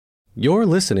You're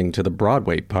listening to the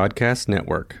Broadway Podcast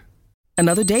Network.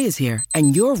 Another day is here,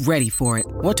 and you're ready for it.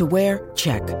 What to wear?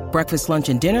 Check. Breakfast, lunch,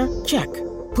 and dinner? Check.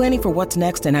 Planning for what's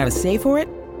next and how to save for it?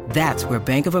 That's where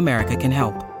Bank of America can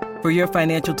help. For your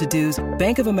financial to-dos,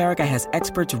 Bank of America has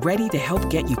experts ready to help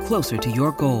get you closer to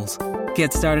your goals.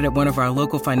 Get started at one of our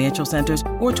local financial centers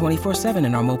or 24/7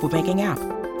 in our mobile banking app.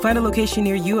 Find a location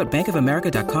near you at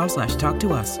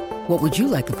bankofamerica.com/talktous. What would you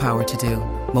like the power to do?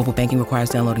 Mobile banking requires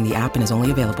downloading the app and is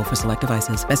only available for select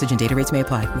devices. Message and data rates may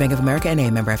apply. Bank of America N.A.,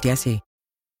 member FDIC.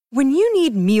 When you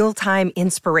need mealtime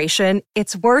inspiration,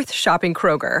 it's worth shopping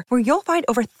Kroger, where you'll find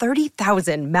over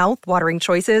 30,000 mouth-watering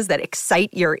choices that excite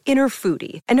your inner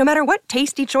foodie. And no matter what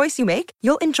tasty choice you make,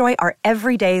 you'll enjoy our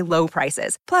everyday low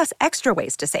prices, plus extra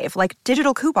ways to save, like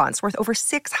digital coupons worth over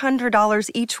 $600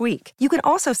 each week. You can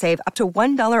also save up to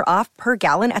 $1 off per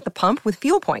gallon at the pump with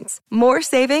fuel points. More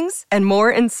savings and more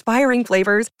inspiring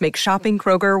flavors make shopping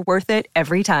Kroger worth it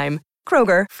every time.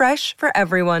 Kroger, fresh for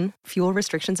everyone. Fuel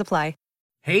restrictions apply.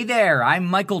 Hey there, I'm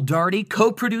Michael Daugherty,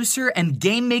 co-producer and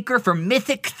game maker for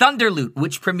Mythic Thunderloot,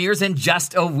 which premieres in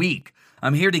just a week.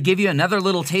 I'm here to give you another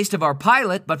little taste of our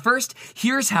pilot, but first,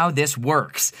 here's how this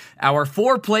works. Our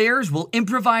 4 players will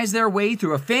improvise their way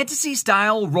through a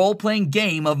fantasy-style role-playing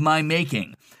game of my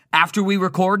making. After we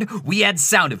record, we add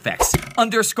sound effects,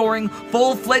 underscoring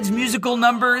full-fledged musical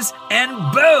numbers, and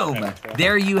boom!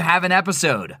 There you have an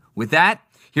episode. With that,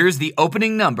 here's the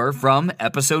opening number from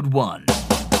episode 1.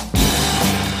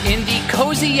 In the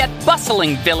cozy yet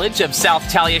bustling village of South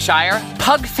Talyashire,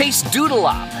 Pugface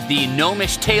Doodleop, the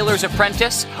gnomish tailor's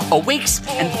apprentice, awakes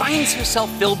and finds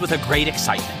herself filled with a great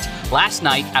excitement. Last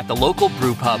night at the local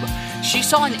brew pub, she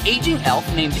saw an aging elf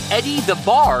named Eddie the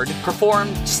Bard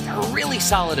perform just a really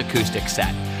solid acoustic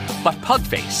set. But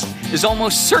Pugface is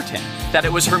almost certain that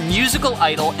it was her musical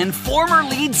idol and former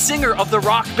lead singer of the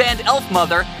rock band Elf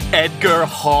Mother, Edgar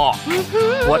Hawk.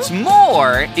 What's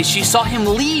more is she saw him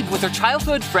leave with her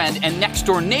childhood friend and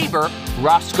next-door neighbor,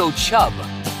 Roscoe Chubb.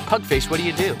 Pugface, what do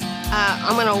you do?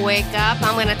 I'm gonna wake up,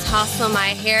 I'm gonna toss on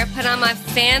my hair, put on my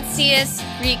fanciest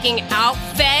freaking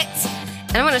outfit,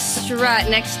 and I'm gonna strut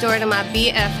next door to my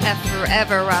BFF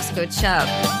forever, Roscoe Chubb.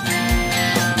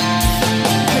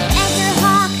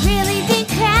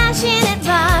 Crashing at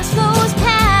Roscoe's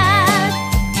path.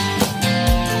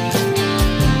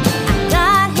 I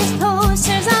got his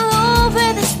posters all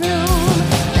over this room.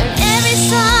 Learned every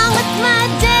song with my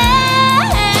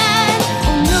dad.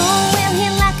 Oh no, will he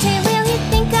like me? Will he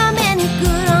think I'm any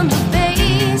good on the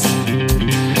bass?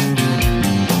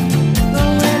 But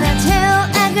when I tell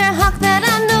Edgar Hawk that I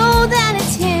know that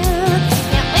it's him,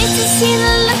 can't wait to see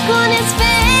the look on his face.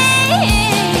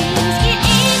 It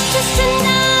ain't just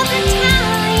another time.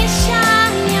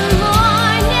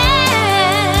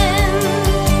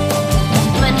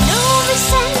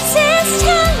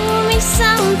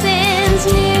 Something's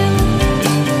new.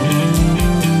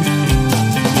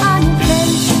 An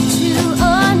adventure to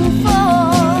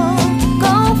unfold.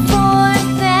 Go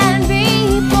forth and be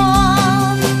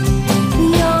bold.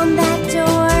 Beyond that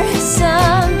door,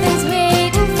 something's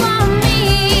waiting for me.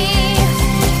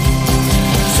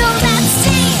 So let's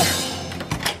see.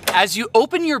 As you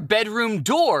open your bedroom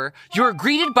door, you're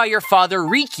greeted by your father,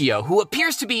 Rikio, who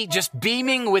appears to be just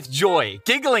beaming with joy.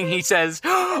 Giggling, he says,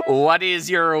 "What is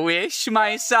your wish,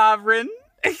 my sovereign?"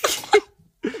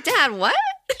 Dad, what?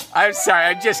 I'm sorry,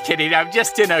 I'm just kidding. I'm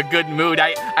just in a good mood.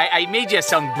 I made you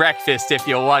some breakfast if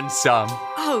you want some.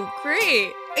 Oh,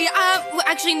 great.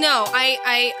 Actually, no.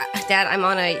 Dad, I'm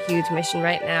on a huge mission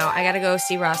right now. I gotta go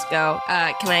see Roscoe.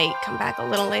 Can I come back a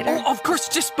little later? Oh, of course,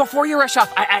 just before you rush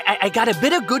off, I got a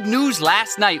bit of good news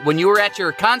last night when you were at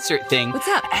your concert thing. What's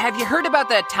up? Have you heard about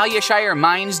the Talyashire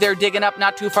mines they're digging up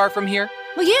not too far from here?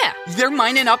 Well, yeah. They're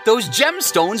mining up those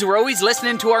gemstones we're always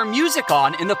listening to our music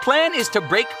on, and the plan is to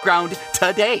break ground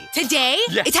today. Today?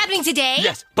 Yes. It's happening today?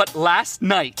 Yes, but last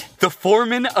night, the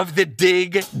foreman of the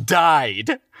dig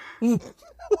died.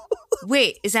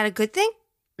 Wait, is that a good thing?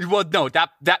 Well, no,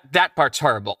 that part's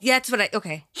horrible. Yeah, that's what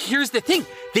okay. Here's the thing.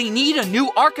 They need a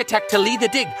new architect to lead the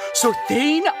dig. So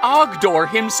Thane Ogdor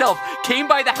himself came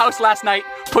by the house last night,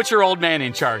 put your old man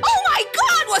in charge. Oh my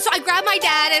God! Well, so I grabbed my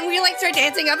dad and we start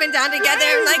dancing up and down together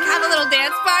and have a little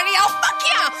dance party. Oh, fuck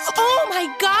yeah! Oh my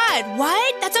God,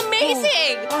 what? That's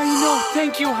amazing! Oh, I know,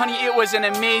 thank you, honey. It was an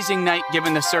amazing night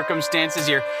given the circumstances.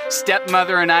 Your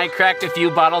stepmother and I cracked a few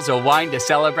bottles of wine to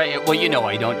celebrate. Well, you know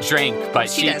I don't drink, but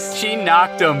she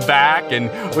knocked them back and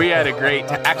we had a great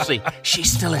time. Actually,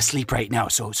 she's still asleep right now,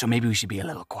 so maybe we should be a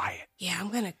little quiet. Yeah,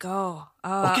 I'm gonna go.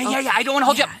 Okay, yeah, I don't want to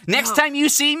hold you up. Next time you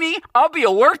see me, I'll be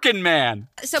a working man.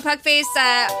 So Pugface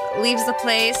leaves the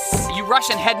place. You rush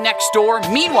and head next door.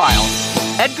 Meanwhile,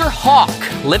 Edgar Hawk,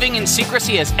 living in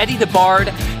secrecy as Eddie the Bard,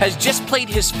 has just played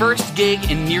his first gig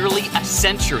in nearly a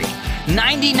century.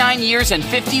 99 years and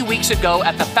 50 weeks ago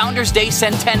at the Founders Day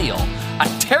Centennial. A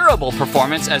terrible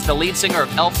performance as the lead singer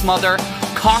of Elf Mother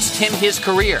cost him his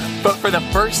career. But for the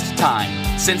first time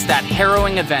since that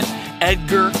harrowing event,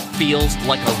 Edgar feels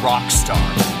like a rock star.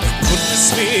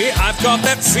 Goodness me, I've got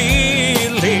that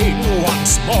feeling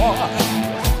once more.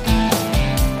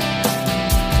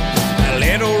 A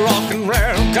little rock and roll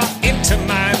got into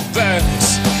my bones,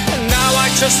 and now I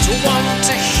just want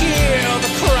to hear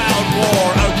the crowd roar.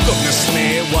 Oh goodness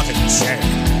me, what a check.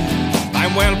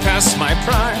 I'm well past my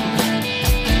prime.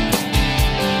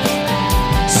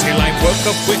 Still I woke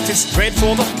up with this dread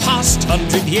for the past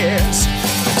 100 years.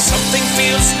 Something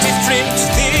feels different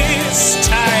this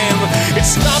time.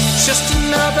 It's not just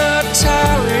another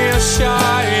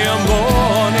Talia-Shire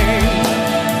morning.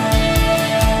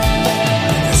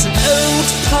 There's an old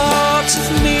part of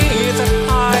me that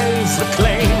I've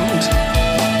reclaimed.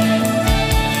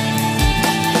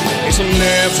 It'll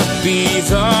never be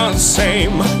the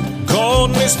same.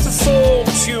 Gone is the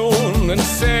fortune and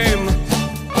fame,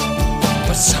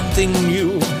 but something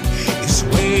new is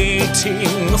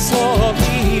waiting for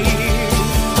me.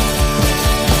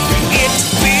 It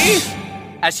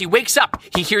be? As he wakes up,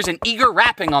 he hears an eager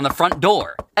rapping on the front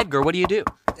door. Edgar, what do you do?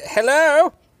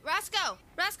 Hello? Roscoe,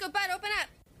 bud, open up.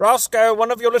 Roscoe,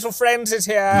 one of your little friends is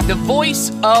here. The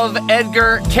voice of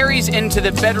Edgar carries into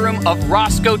the bedroom of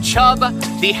Roscoe Chubb,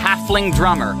 the halfling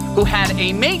drummer, who had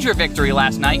a major victory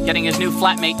last night, getting his new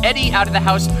flatmate Eddie out of the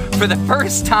house for the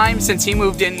first time since he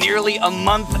moved in nearly a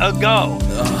month ago.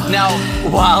 Now,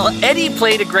 while Eddie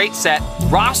played a great set,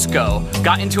 Roscoe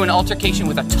got into an altercation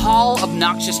with a tall,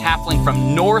 obnoxious halfling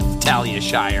from North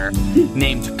Talia-Shire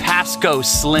named Pasco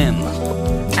Slim.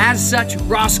 As such,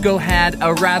 Roscoe had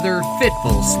a rather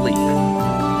fitful sleep.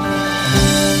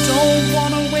 Don't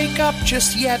wanna wake up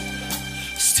just yet,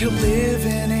 still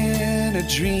living in a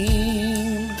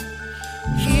dream.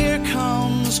 Here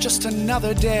comes just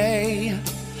another day,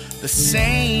 the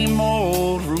same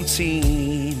old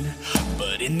routine.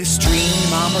 But in this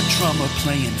dream, I'm a drummer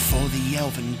playing for the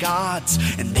elven gods,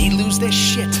 and they lose their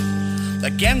shit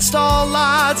against all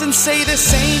odds and say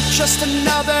this ain't just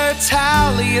another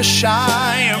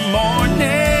Talia-Shire morning.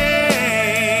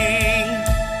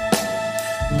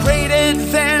 Great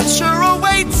adventure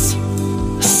awaits,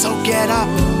 so get up.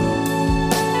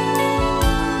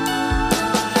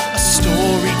 A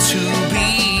story to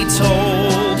be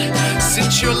told,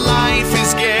 since your life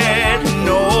is getting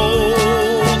old.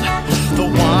 The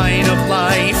wine of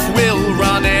life will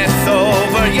runneth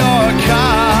over your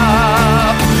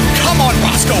cup. Come on,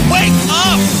 Roscoe, wake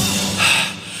up!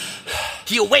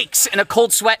 He awakes in a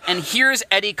cold sweat and hears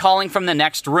Eddie calling from the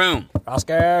next room.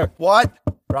 Roscoe. What?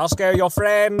 Roscoe, your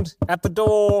friend, at the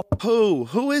door. Who?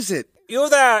 Who is it? You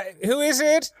there. Who is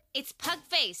it? It's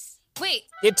Pugface. Wait,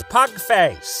 It's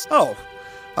Pugface. Oh,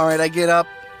 all right, I get up,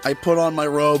 I put on my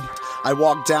robe, I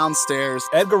walk downstairs.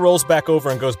 Edgar rolls back over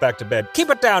and goes back to bed. Keep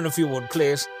it down if you would,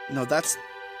 please. No, that's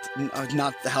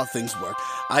not how things work.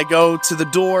 I go to the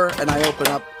door and I open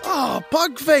up. Oh,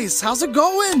 Pugface, how's it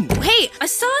going? hey, I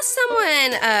saw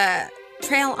someone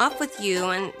trail off with you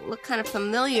and look kind of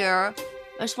familiar.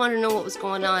 I just wanted to know what was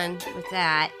going on with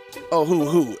that. Oh,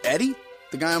 who? Eddie?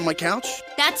 The guy on my couch?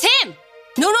 That's him!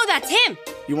 No, that's him!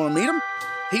 You want to meet him?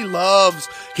 He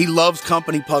loves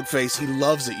company, Pugface. He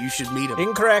loves it. You should meet him.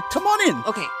 Incorrect. Come on in.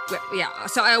 Okay, yeah,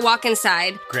 so I walk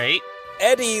inside. Great.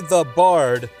 Eddie the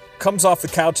Bard comes off the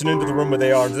couch and into the room where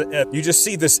they are. You just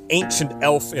see this ancient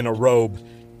elf in a robe.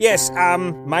 Yes,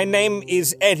 my name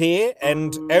is Eddie,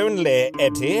 and only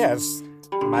Eddie, as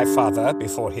my father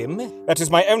before him. That is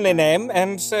my only name,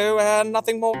 and so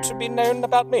nothing more to be known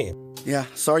about me. Yeah,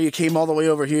 sorry you came all the way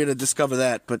over here to discover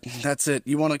that, but that's it.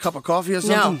 You want a cup of coffee or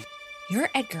something? No, you're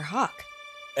Edgar Hawk.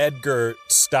 Edgar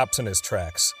stops in his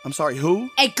tracks. I'm sorry, who?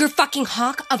 Edgar fucking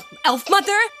Hawk of Elf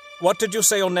Mother? What did you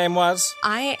say your name was?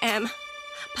 I am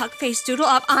Pugface Doodle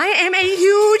Up. I am a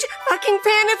huge fucking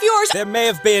fan of yours. There may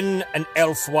have been an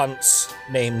elf once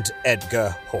named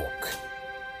Edgar Hawk,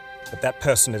 but that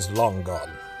person is long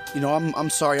gone. You know, I'm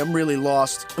sorry. I'm really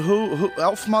lost. Who?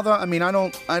 Elf Mother? I mean, I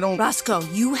don't. Roscoe,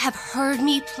 you have heard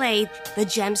me play the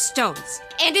Gemstones.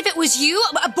 And if it was you,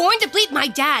 Born to Bleed, my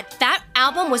dad, that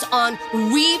album was on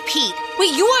repeat.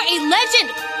 Wait, you are a legend.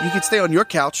 You can stay on your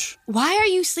couch. Why are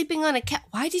you sleeping on a couch?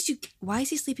 Why is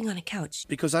he sleeping on a couch?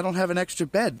 Because I don't have an extra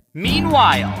bed.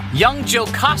 Meanwhile, young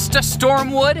Jocasta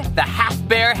Stormwood, the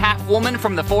half-bear, half-woman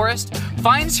from the forest,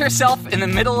 finds herself in the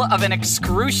middle of an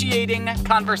excruciating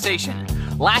conversation.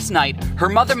 Last night, Her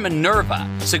mother, Minerva,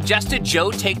 suggested Joe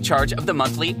take charge of the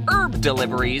monthly herb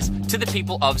deliveries to the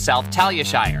people of South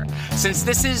Talyashire. Since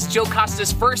this is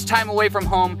Jocasta's first time away from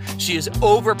home, she is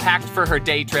overpacked for her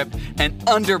day trip and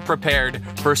underprepared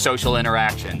for social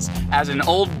interactions. As an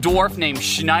old dwarf named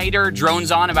Schneider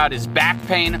drones on about his back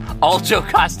pain, all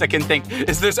Jocasta can think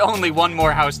is there's only one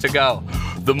more house to go.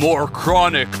 The more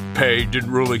chronic pain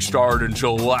didn't really start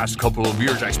until the last couple of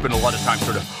years. I spent a lot of time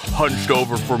sort of hunched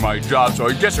over for my job, so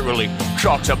I guess it really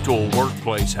chalks up to a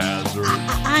workplace hazard.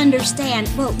 I understand.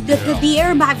 Well, the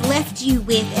herb I've left you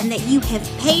with and that you have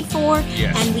paid for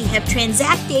and we have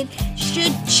transacted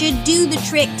should do the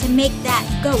trick to make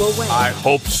that go away. I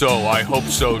hope so,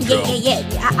 Joe. Yeah.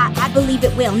 I believe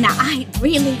it will. Now, I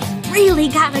really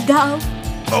gotta go.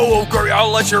 Oh, Curry, I'll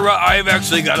let you run. I've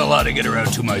actually got a lot to get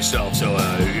around to myself, so,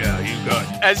 you go.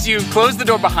 As you close the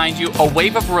door behind you, a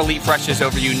wave of relief rushes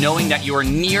over you, knowing that you are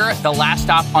near the last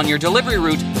stop on your delivery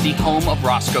route, the home of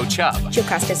Roscoe Chubb.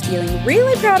 Jocasta's feeling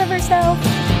really proud of herself.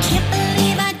 Can't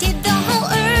believe I did the whole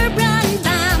herb run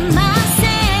by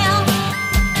myself.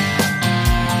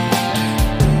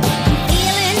 I'm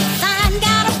feeling fine,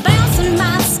 got a bounce in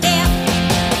my step.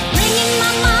 Bringing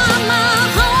my mama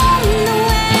home the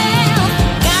well.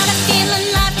 Got a feeling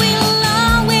like we'll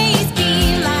always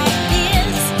be like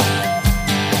this.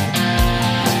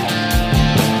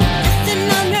 Nothing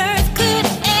on earth could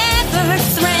ever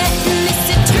threaten this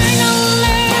eternal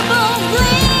herbal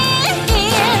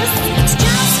bliss. It's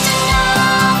just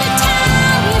another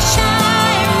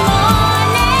Talyashire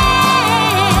morning.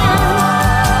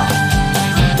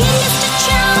 Give Mr.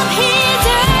 Chubb his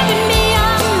herb and be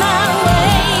on my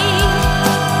way.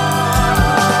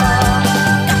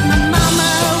 Got my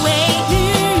mama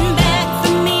waiting back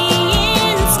for me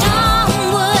in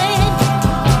Stormwood.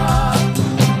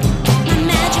 My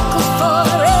magical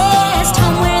forest,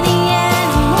 home where the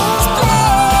animals play.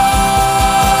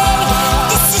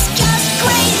 This is just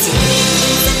crazy.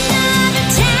 It's another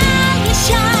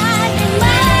Talyashire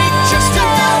morning. Just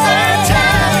another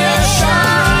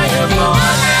Talyashire morning. All I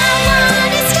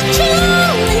want is to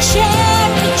chill and share the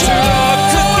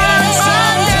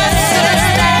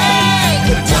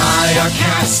Die our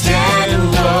cast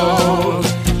and load,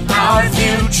 our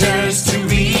futures to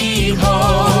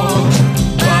behold.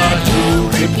 But who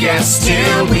could guess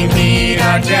till we meet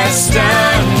our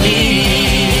destiny?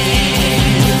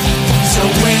 So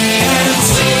wait and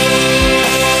see.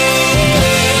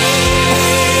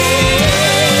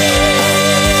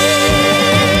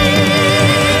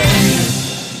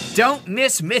 Don't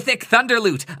miss Mythic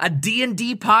Thunderlute, a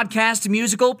D&D podcast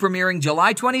musical premiering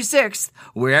July 26th,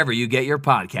 wherever you get your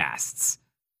podcasts.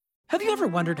 Have you ever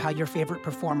wondered how your favorite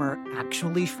performer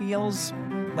actually feels?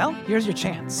 Well, here's your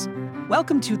chance.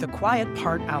 Welcome to The Quiet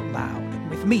Part Out Loud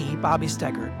with me, Bobby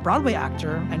Steggert, Broadway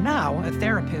actor and now a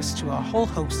therapist to a whole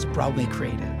host of Broadway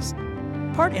creatives.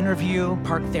 Part interview,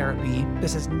 part therapy,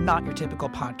 this is not your typical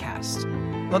podcast.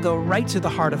 We'll go right to the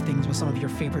heart of things with some of your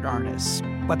favorite artists,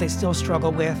 what they still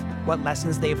struggle with, what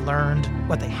lessons they've learned,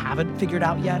 what they haven't figured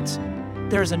out yet.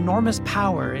 There's enormous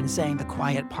power in saying the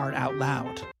quiet part out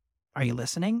loud. Are you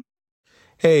listening?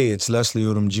 Hey, it's Leslie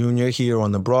Odom Jr. here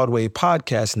on the Broadway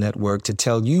Podcast Network to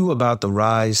tell you about the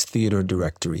Rise Theater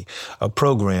Directory, a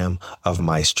program of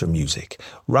Maestra Music.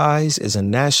 Rise is a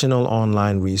national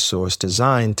online resource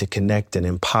designed to connect and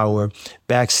empower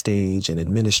backstage and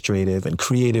administrative and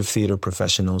creative theater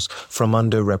professionals from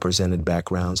underrepresented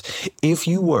backgrounds. If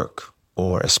you work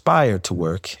or aspire to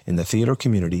work in the theater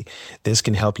community, this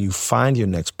can help you find your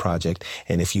next project.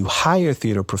 And if you hire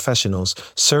theater professionals,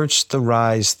 search the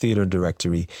Rise Theater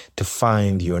Directory to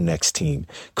find your next team.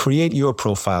 Create your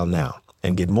profile now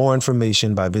and get more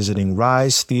information by visiting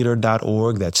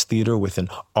risetheater.org. That's theater with an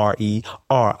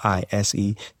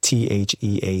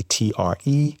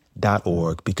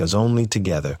RERISETHEATRE.org, because only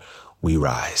together we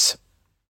rise.